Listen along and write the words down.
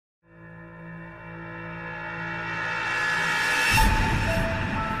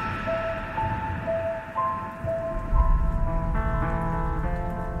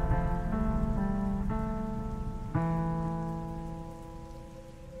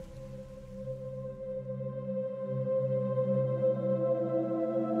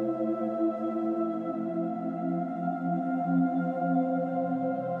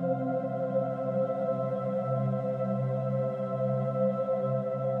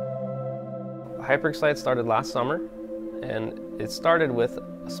HyperXite started last summer, and it started with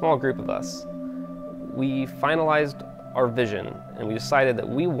a small group of us. We finalized our vision, and we decided that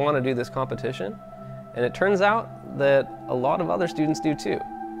we want to do this competition, and it turns out that a lot of other students do too.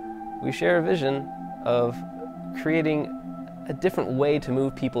 We share a vision of creating a different way to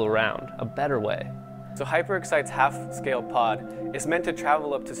move people around, a better way. So HyperXite's half-scale pod is meant to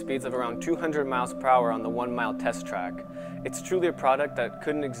travel up to speeds of around 200 miles per hour on the 1-mile test track. It's truly a product that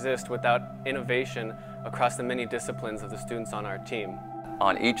couldn't exist without innovation across the many disciplines of the students on our team.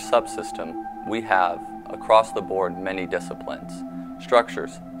 On each subsystem, we have, across the board, many disciplines.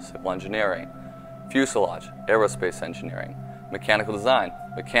 Structures, civil engineering, fuselage, aerospace engineering, mechanical design,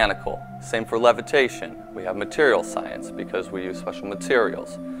 mechanical. Same for levitation. We have material science because we use special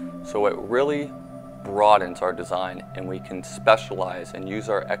materials. So it really broadens our design, and we can specialize and use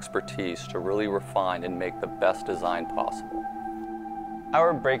our expertise to really refine and make the best design possible.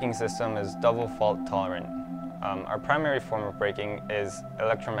 Our braking system is double fault tolerant. Our primary form of braking is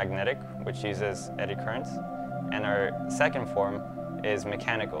electromagnetic, which uses eddy currents, and our second form is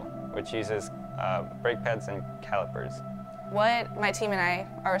mechanical, which uses brake pads and calipers. What my team and I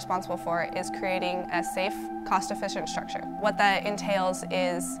are responsible for is creating a safe, cost-efficient structure. What that entails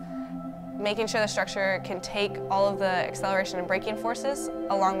is making sure the structure can take all of the acceleration and braking forces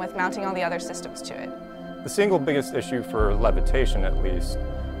along with mounting all the other systems to it. The single biggest issue for levitation, at least,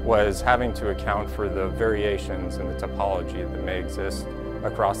 was having to account for the variations in the topology that may exist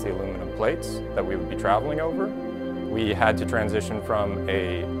across the aluminum plates that we would be traveling over. We had to transition from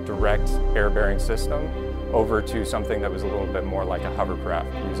a direct air-bearing system over to something that was a little bit more like a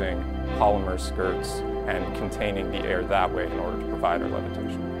hovercraft, using polymer skirts and containing the air that way in order to provide our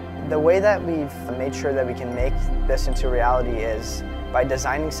levitation. The way that we've made sure that we can make this into reality is by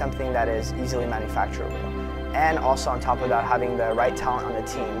designing something that is easily manufacturable, and also on top of that having the right talent on the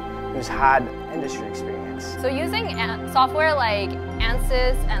team who's had industry experience. So using software like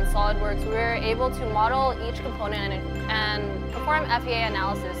ANSYS and SolidWorks, we were able to model each component and perform FEA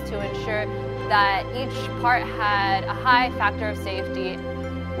analysis to ensure that each part had a high factor of safety.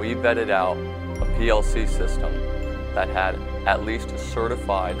 We vetted out a PLC system that had at least a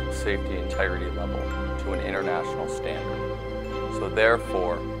certified safety integrity level to an international standard. So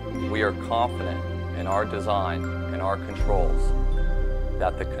therefore, we are confident in our design and our controls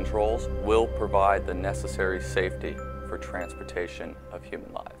that the controls will provide the necessary safety for transportation of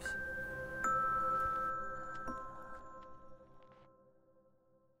human lives.